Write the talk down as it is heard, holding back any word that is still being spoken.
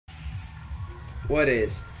What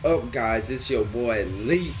is up, guys? It's your boy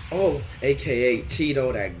Lee, aka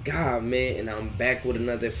Cheeto, that guy, man, and I'm back with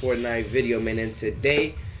another Fortnite video, man. And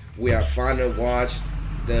today we are finally watch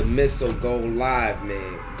the missile go live,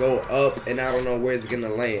 man, go up, and I don't know where it's gonna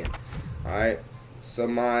land. All right, so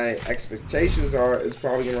my expectations are it's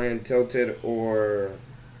probably gonna land tilted or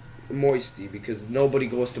moisty because nobody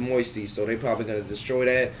goes to moisty, so they probably gonna destroy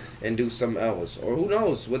that and do something else, or who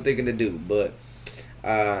knows what they're gonna do, but.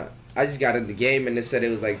 I just got in the game and it said it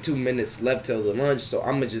was like 2 minutes left till the lunch, so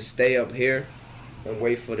I'm gonna just stay up here and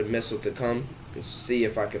wait for the missile to come and see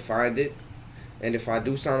if I can find it. And if I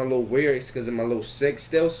do sound a little weird, it's because I'm a little sick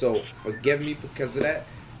still, so forgive me because of that.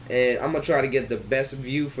 And I'm gonna try to get the best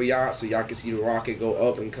view for y'all so y'all can see the rocket go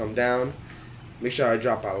up and come down. Make sure I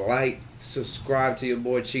drop a like, subscribe to your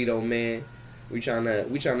boy Cheeto, man. We trying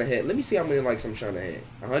to hit. Let me see how many likes I'm trying to hit.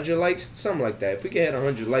 100 likes, something like that. If we can hit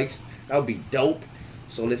 100 likes, that would be dope.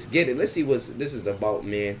 So let's get it. Let's see what this is about,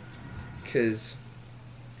 man. Cause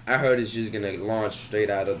I heard it's just gonna launch straight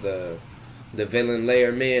out of the villain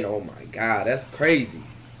layer, man. Oh my god, that's crazy.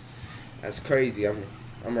 That's crazy. I'm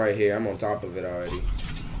right here. I'm on top of it already.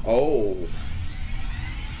 Oh.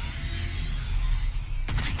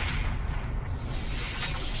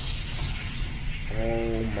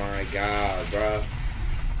 Oh my god, bruh.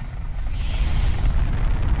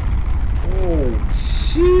 Oh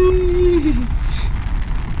shit.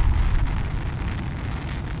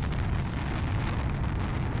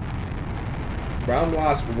 Bro, I'm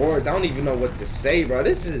lost for words. I don't even know what to say, bro.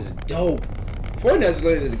 This is dope. Fortnite's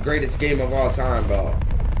literally the greatest game of all time, bro.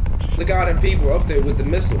 Look at all them people up there with the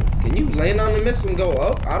missile. Can you land on the missile and go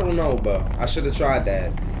up? I don't know, bro. I should have tried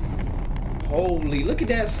that. Holy, look at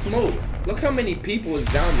that smoke. Look how many people is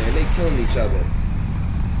down there and they killing each other.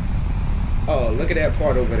 Oh, look at that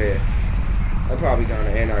part over there. They're probably gone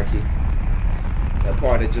to anarchy. That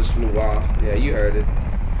part that just flew off. Yeah, you heard it.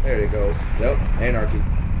 There it goes. Yep, anarchy.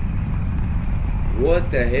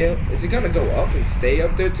 What the hell? Is it gonna go up and stay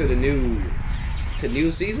up there till the new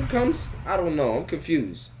season comes? I don't know. I'm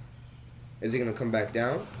confused. Is it gonna come back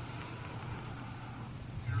down?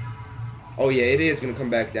 Oh yeah, it is gonna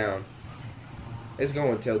come back down. It's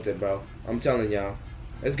going tilted, bro. I'm telling y'all.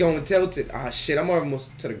 It's going tilted. Ah shit, I'm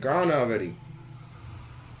almost to the ground already.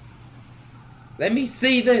 Let me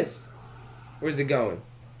see this. Where's it going?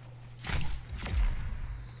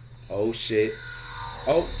 Oh shit.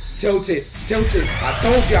 Oh, tilted, tilted. I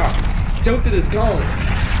told y'all, tilted is gone.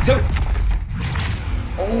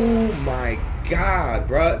 Oh my god,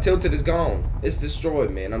 bruh. Tilted is gone. It's destroyed,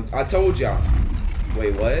 man. I told y'all.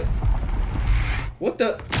 Wait, what? What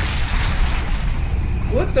the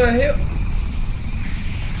hell?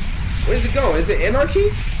 Where's it going? Is it anarchy?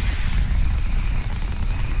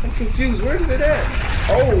 I'm confused. Where is it at?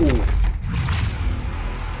 Oh.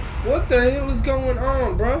 What the hell is going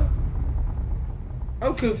on, bruh?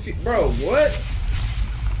 I'm confused, bro. What?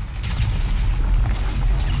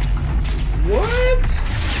 What?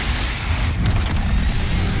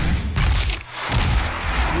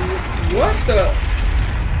 What the?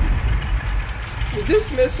 Was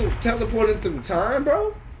this missile teleporting through time,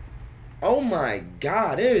 bro? Oh my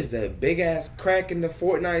god, there is a big ass crack in the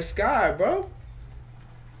Fortnite sky, bro.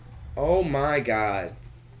 Oh my god.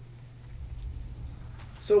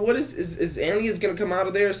 So what is aliens gonna come out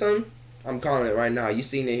of there or something? I'm calling it right now. You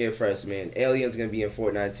seen it here first, man. Aliens gonna be in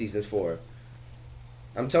Fortnite Season 4.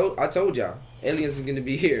 I told y'all. Aliens are gonna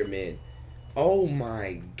be here, man. Oh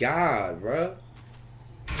my god, bruh.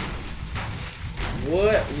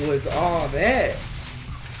 What was all that?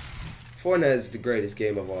 Fortnite is the greatest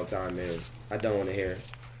game of all time, man. I don't want to hear.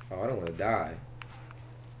 Oh, I don't want to die.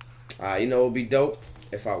 You know it would be dope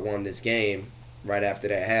if I won this game right after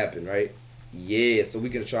that happened, right? Yeah, so we're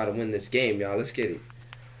gonna try to win this game, y'all. Let's get it.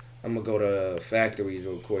 I'm gonna go to factories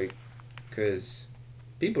real quick, cause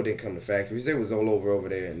people didn't come to factories. They was all over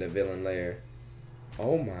there in the villain lair.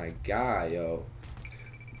 Oh my god, yo!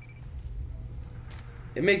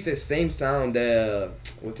 It makes that same sound that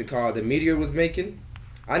what's it called? The meteor was making.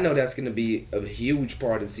 I know that's gonna be a huge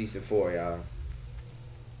part of season 4, y'all.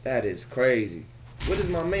 That is crazy. What is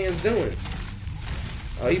my man's doing?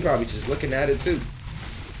 Oh, he probably just looking at it too.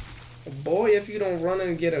 Boy, if you don't run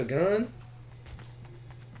and get a gun.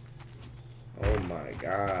 Oh my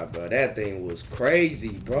god, bro. That thing was crazy,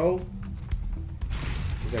 bro.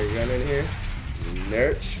 Is there a gun in here?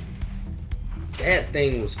 Nurch. That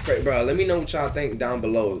thing was crazy, bro. Let me know what y'all think down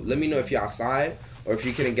below. Let me know if y'all saw it or if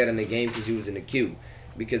you couldn't get in the game because you was in the queue.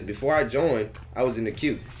 Because before I joined, I was in the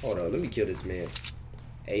queue. Hold on, let me kill this man.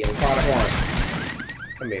 Hey, I'm caught up on.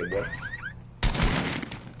 Come here, boy.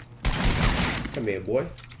 Come here, boy.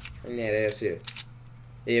 Bring that ass here.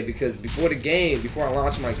 Yeah, because before the game, before I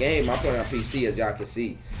launched my game, I put it on PC, as y'all can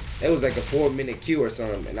see. It was like a 4-minute queue or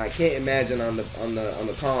something, and I can't imagine on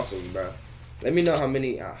the consoles, bro. Let me know how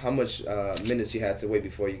much minutes you had to wait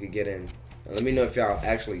before you could get in. And let me know if y'all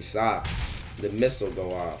actually saw the missile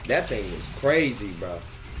go off. That thing was crazy, bro.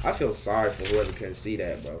 I feel sorry for whoever couldn't see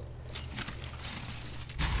that, bro.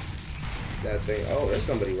 That thing. Oh, there's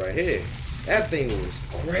somebody right here. That thing was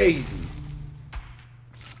crazy.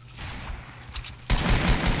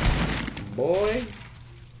 Boy,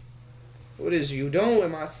 what is you doing,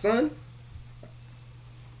 my son?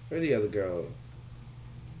 Where the other girl?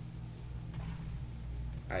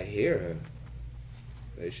 I hear her.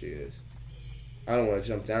 There she is. I don't want to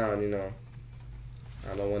jump down, you know.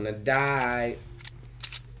 I don't want to die.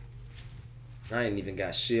 I ain't even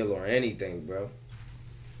got shield or anything, bro.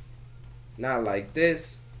 Not like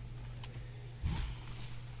this.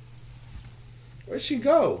 Where'd she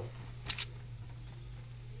go?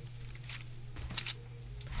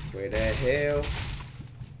 Where the hell?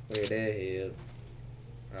 Where the hell?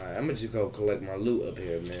 Alright, I'm gonna just go collect my loot up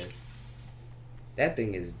here, man. That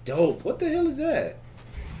thing is dope. What the hell is that?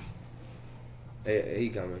 Hey, he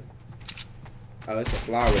coming. Oh, it's a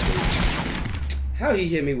flower dude. How he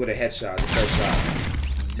hit me with a headshot, the first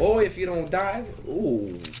shot? Boy, if you don't die.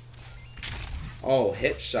 Ooh. Oh,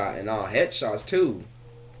 headshot and all headshots too.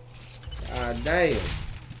 God damn.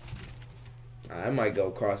 I might go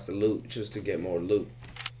across the loot just to get more loot.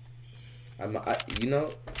 You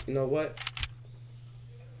know what?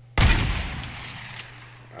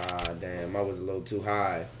 Ah, damn, I was a little too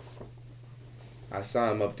high. I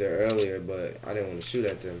saw him up there earlier, but I didn't want to shoot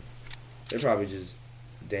at them. They're probably just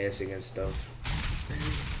dancing and stuff.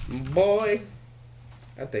 Boy,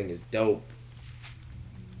 that thing is dope.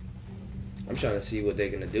 I'm trying to see what they're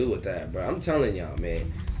gonna do with that, bro. I'm telling y'all,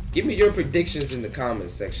 man. Give me your predictions in the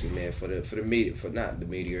comments section, man, for not the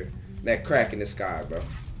meteor, that crack in the sky, bro.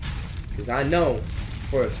 Cause I know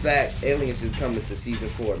for a fact Aliens is coming to season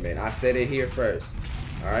 4, man. I said it here first.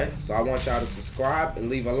 Alright? So I want y'all to subscribe and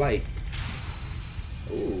leave a like.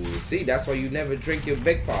 Ooh, see, that's why you never drink your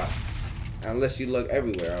big pot. Unless you look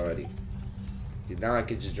everywhere already. Cause now I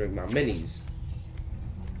can just drink my minis.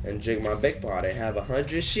 And drink my big pot and have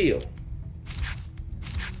 100 shield.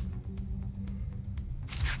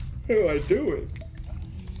 How do I do it?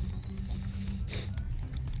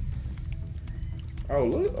 Oh,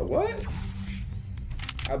 look, what?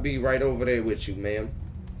 I'll be right over there with you, ma'am.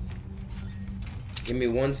 Give me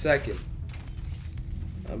 1 second.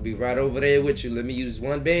 I'll be right over there with you. Let me use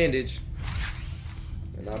one bandage.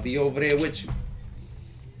 And I'll be over there with you.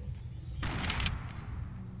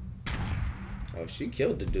 Oh, she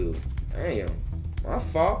killed the dude. Damn. My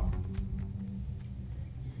fault.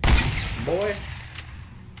 Boy.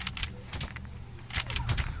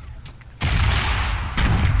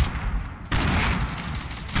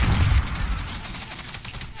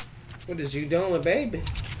 What is you doing, baby?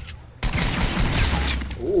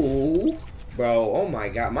 Ooh. Bro, oh my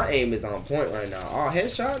god. My aim is on point right now. All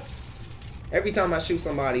headshots? Every time I shoot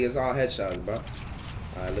somebody, it's all headshots, bro.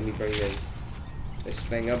 Alright, let me bring this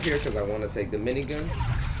thing up here because I want to take the minigun.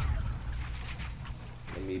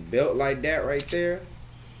 Let me build like that right there.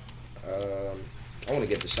 I want to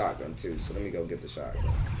get the shotgun too, so let me go get the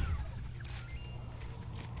shotgun.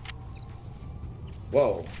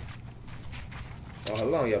 Whoa. Oh,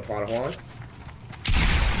 hello, yo, Padawan.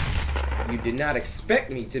 You did not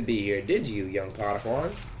expect me to be here, did you, young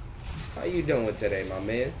Padawan? How you doing today, my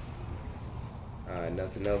man? Alright,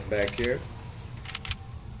 nothing else back here.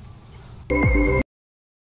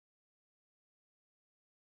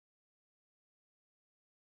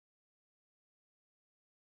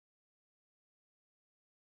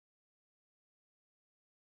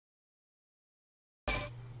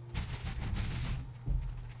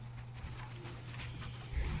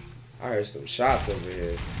 I heard some shots over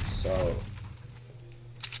here, so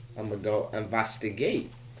I'm gonna go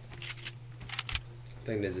investigate. I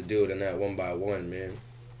think there's a dude in that 1x1, man.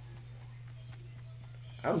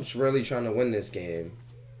 I'm just really trying to win this game,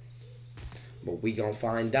 but we gonna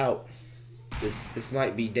find out. This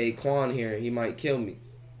might be Daquan here. He might kill me,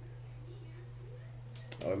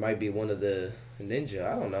 or it might be one of the ninja.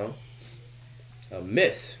 I don't know. A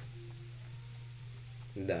myth.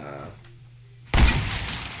 Nah.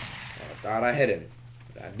 I thought I hit him,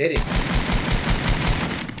 but I didn't.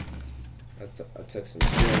 I took some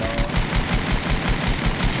shit off.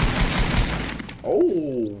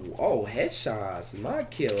 Oh, headshots. My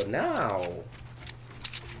kill now.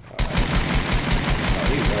 Oh,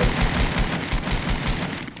 he's right.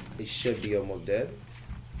 He should be almost dead.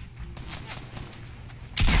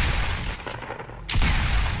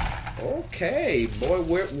 Okay, boy,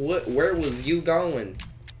 where was you going,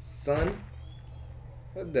 son?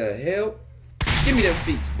 What the hell? Give me them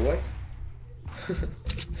feet, boy.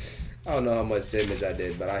 I don't know how much damage I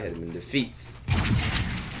did, but I hit him in the feet.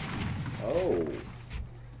 Oh.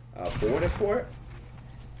 Boarded for it?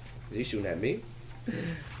 Is he shooting at me?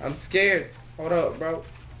 I'm scared. Hold up, bro.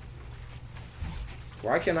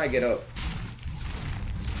 Why can't I get up?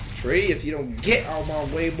 Tree, if you don't get out my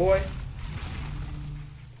way, boy.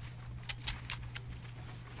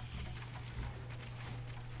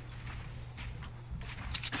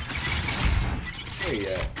 Where you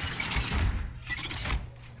at?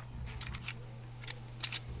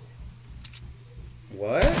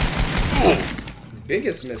 What?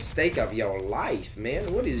 Biggest mistake of your life,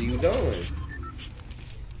 man. What is you doing?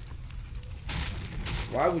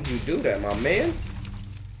 Why would you do that, my man?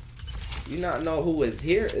 You not know who is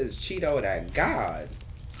here? Is Cheeto that God?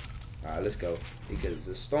 Alright, let's go. Because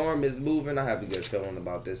the storm is moving. I have a good feeling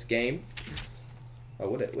about this game.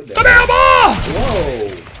 Oh, what the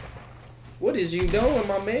Whoa! What is you doing,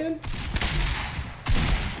 my man?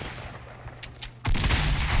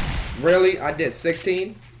 Really? I did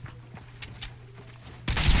 16?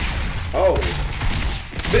 Oh.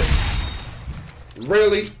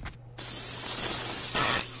 Really?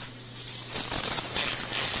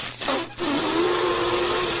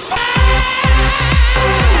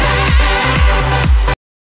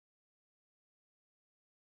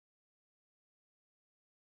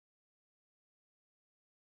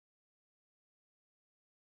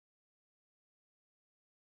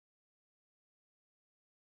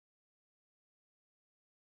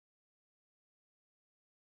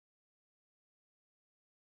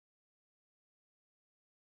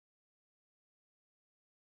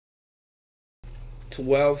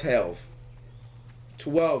 $12 health.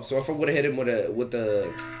 12. So if I would have hit him with a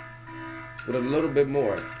little bit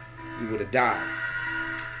more, he would have died.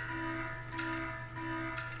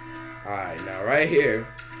 All right, now right here,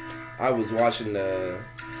 I was watching the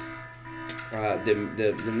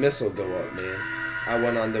missile go up, man. I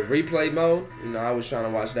went on the replay mode. You know, I was trying to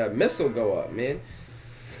watch that missile go up, man.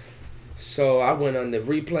 So I went on the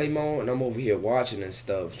replay mode, and I'm over here watching and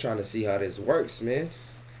stuff, trying to see how this works, man.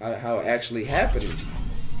 How it actually happened.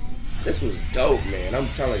 This was dope, man. I'm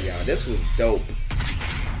telling y'all, this was dope.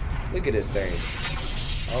 Look at this thing.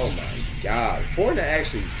 Oh my God. Fortnite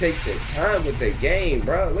actually takes their time with their game,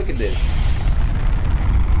 bro. Look at this.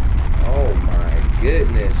 Oh my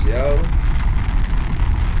goodness, yo.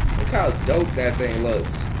 Look how dope that thing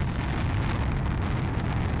looks.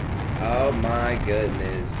 Oh my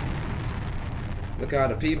goodness. Look how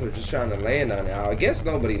the people are just trying to land on it. I guess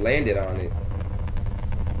nobody landed on it.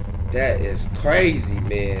 That is crazy,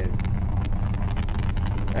 man.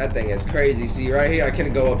 That thing is crazy. See, right here, I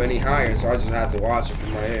couldn't go up any higher, so I just had to watch it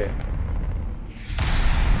from right here.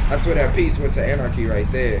 That's where that piece went to anarchy right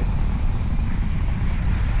there.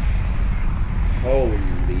 Holy,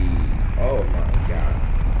 oh my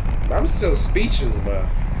God. I'm still speechless, bro.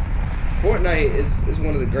 Fortnite is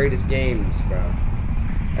one of the greatest games, bro,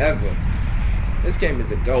 ever. This game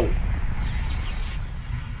is a GOAT.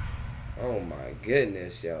 Oh my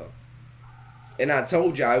goodness, yo. And I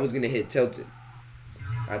told y'all I was gonna hit tilted.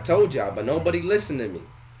 I told y'all, but nobody listened to me.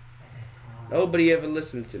 Nobody ever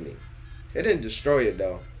listened to me. It didn't destroy it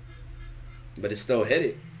though, but it still hit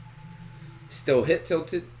it. Still hit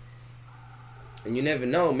tilted. And you never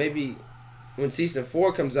know, maybe when season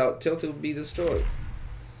 4 comes out, tilted will be destroyed.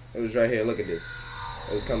 It was right here. Look at this.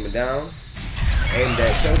 It was coming down, aimed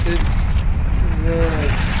at tilted.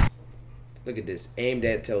 Look at this, aimed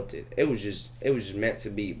at tilted. It was just meant to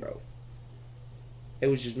be, bro. It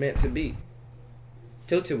was just meant to be.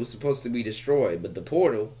 Tilted was supposed to be destroyed, but the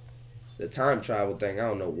portal, the time travel thing, I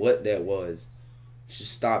don't know what that was,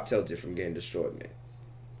 just stopped Tilted from getting destroyed, man.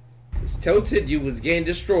 It's Tilted, you was getting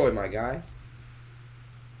destroyed, my guy.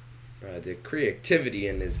 The creativity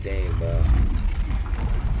in this game, bro.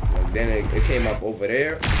 Like then it came up over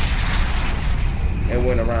there. It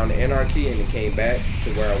went around the anarchy and it came back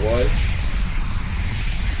to where I was.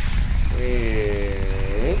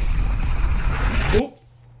 And boop.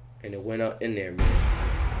 And it went up in there, man.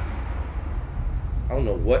 I don't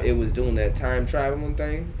know what it was doing, that time traveling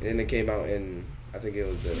thing. And then it came out in, I think it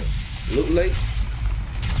was the Loot Lake.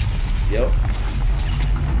 Yep.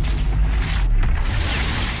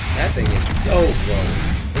 That thing is dope, bro.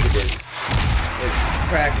 Look at this. It's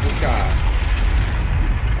cracked the sky.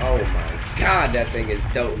 Oh my God, that thing is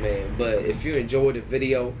dope, man. But if you enjoyed the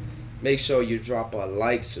video, make sure you drop a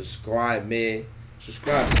like, subscribe, man.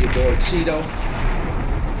 Subscribe to your boy Cheeto.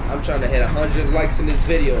 I'm trying to hit 100 likes in this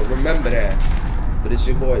video. Remember that. But it's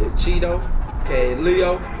your boy Cheeto, okay,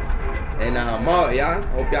 Leo. And I'm out, y'all.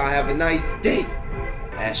 Hope y'all have a nice day.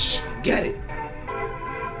 Let's get it.